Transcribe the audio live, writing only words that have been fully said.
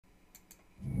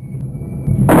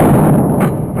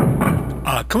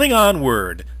Klingon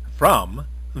Word from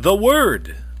the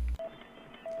Word.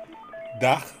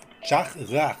 Dach chach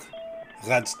rach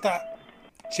radsta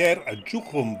cher a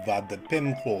juHHom vad de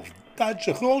pemchov dad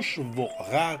rosh vo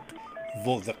rak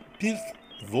vo the pith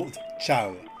vo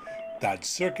chal dad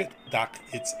circuit dak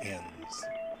its ends.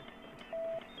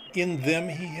 In them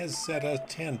he has set a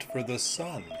tent for the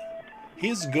sun.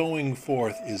 His going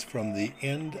forth is from the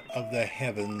end of the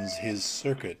heavens, his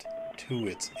circuit to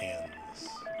its ends.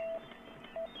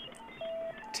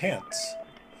 Tents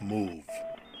move.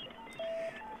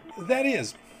 That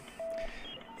is,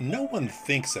 no one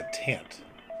thinks a tent,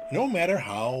 no matter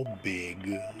how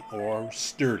big or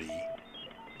sturdy,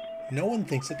 no one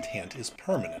thinks a tent is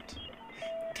permanent.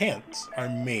 Tents are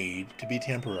made to be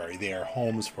temporary. They are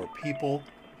homes for people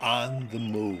on the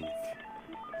move.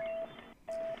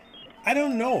 I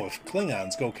don't know if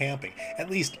Klingons go camping, at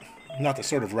least not the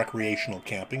sort of recreational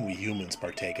camping we humans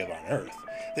partake of on Earth.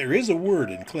 There is a word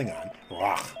in Klingon,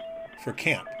 rach, for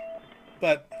camp,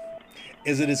 but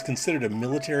as it is considered a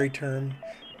military term,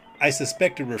 I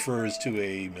suspect it refers to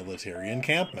a military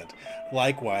encampment.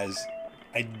 Likewise,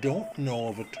 I don't know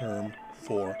of a term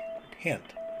for tent,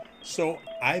 so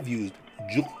I've used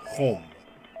juHHom,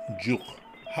 juh,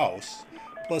 house,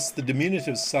 plus the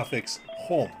diminutive suffix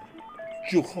hom,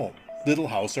 juHHom, little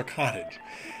house or cottage.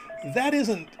 That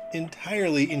isn't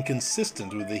entirely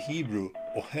inconsistent with the Hebrew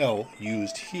ohel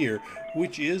used here,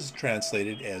 which is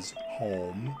translated as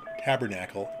home,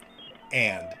 tabernacle,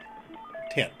 and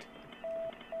tent.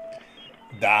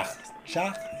 Dach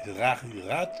chach rach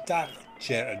ratach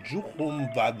cher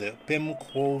juHHom vad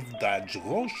pemchov dad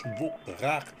rosh vo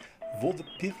rach vo the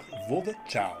pith vo the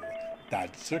chal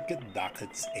dad circuit dak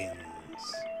its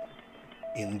ends.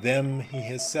 In them he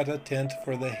has set a tent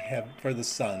for the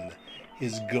sun.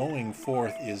 His going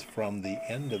forth is from the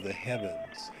end of the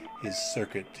heavens, his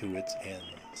circuit to its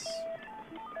ends.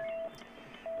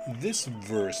 This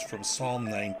verse from Psalm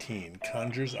 19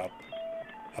 conjures up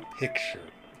a picture.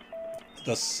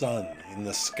 The sun in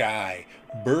the sky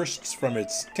bursts from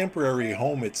its temporary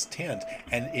home, its tent,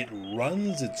 and it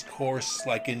runs its course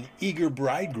like an eager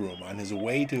bridegroom on his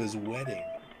way to his wedding.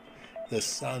 The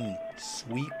sun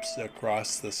sweeps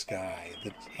across the sky.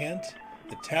 The tent,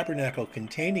 the tabernacle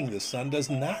containing the sun, does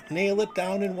not nail it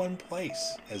down in one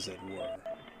place, as it were.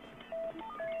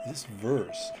 This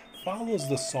verse follows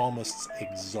the psalmist's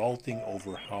exulting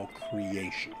over how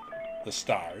creation, the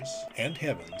stars and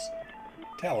heavens,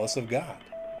 tell us of God.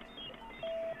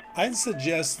 I'd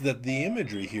suggest that the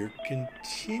imagery here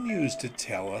continues to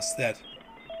tell us that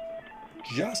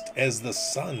just as the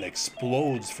sun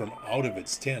explodes from out of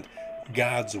its tent,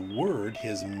 God's word,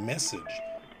 his message,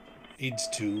 needs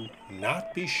to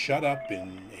not be shut up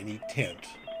in any tent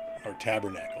or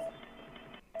tabernacle.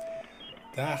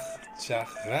 Dach chach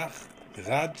rach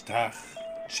radach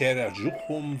cher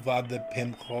juHHom vad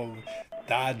pemchov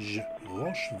daj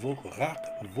rosh vo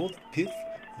rak vo pith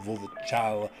vo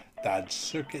chal dad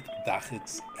circuit dak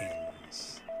its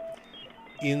ends.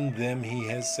 In them he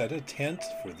has set a tent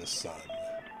for the sun.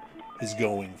 His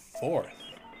going forth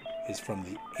is from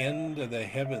the end of the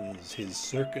heavens, his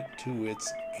circuit to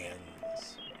its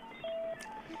ends.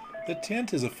 The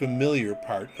tent is a familiar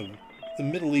part of the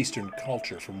Middle Eastern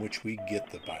culture from which we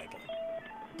get the Bible.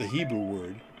 The Hebrew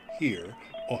word here,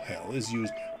 ohel, is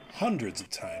used hundreds of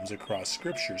times across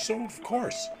Scripture, so of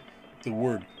course the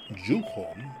word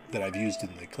juHHom that I've used in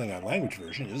the Klingon language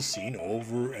version is seen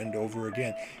over and over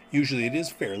again. Usually it is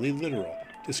fairly literal,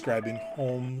 describing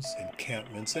homes,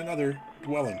 encampments, and other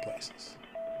dwelling places.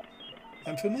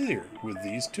 I'm familiar with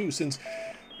these too, since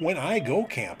when I go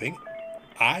camping,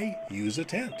 I use a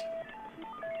tent.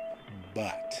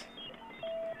 But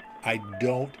I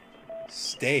don't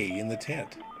stay in the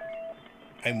tent.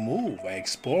 I move, I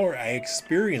explore, I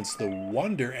experience the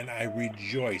wonder, and I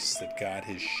rejoice that God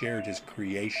has shared his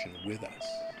creation with us.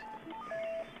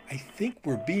 I think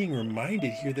we're being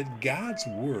reminded here that God's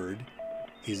word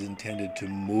is intended to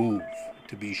move,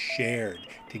 to be shared,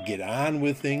 to get on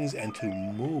with things, and to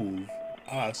move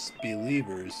us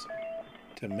believers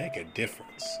to make a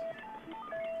difference.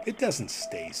 It doesn't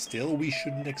stay still. We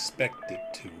shouldn't expect it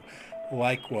to.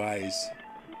 Likewise,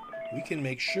 we can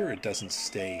make sure it doesn't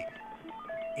stay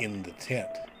in the tent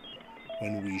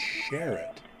when we share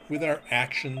it with our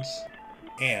actions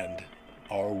and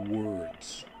our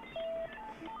words.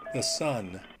 The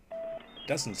sun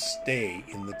doesn't stay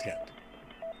in the tent.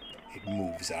 It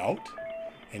moves out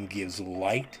and gives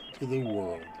light to the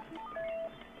world.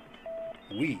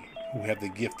 We, who have the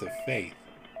gift of faith,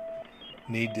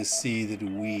 need to see that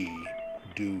we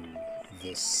do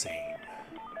the same.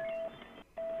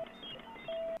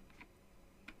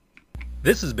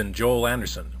 This has been Joel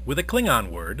Anderson with a Klingon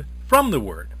Word from the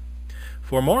Word.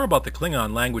 For more about the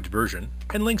Klingon language version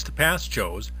and links to past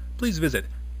shows, please visit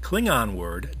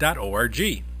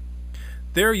KlingonWord.org.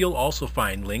 There you'll also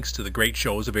find links to the great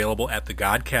shows available at the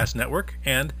Godcast Network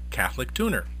and Catholic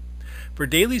Tuner. For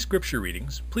daily scripture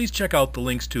readings, please check out the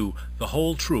links to The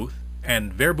Whole Truth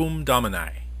and Verbum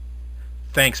Domini.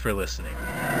 Thanks for listening.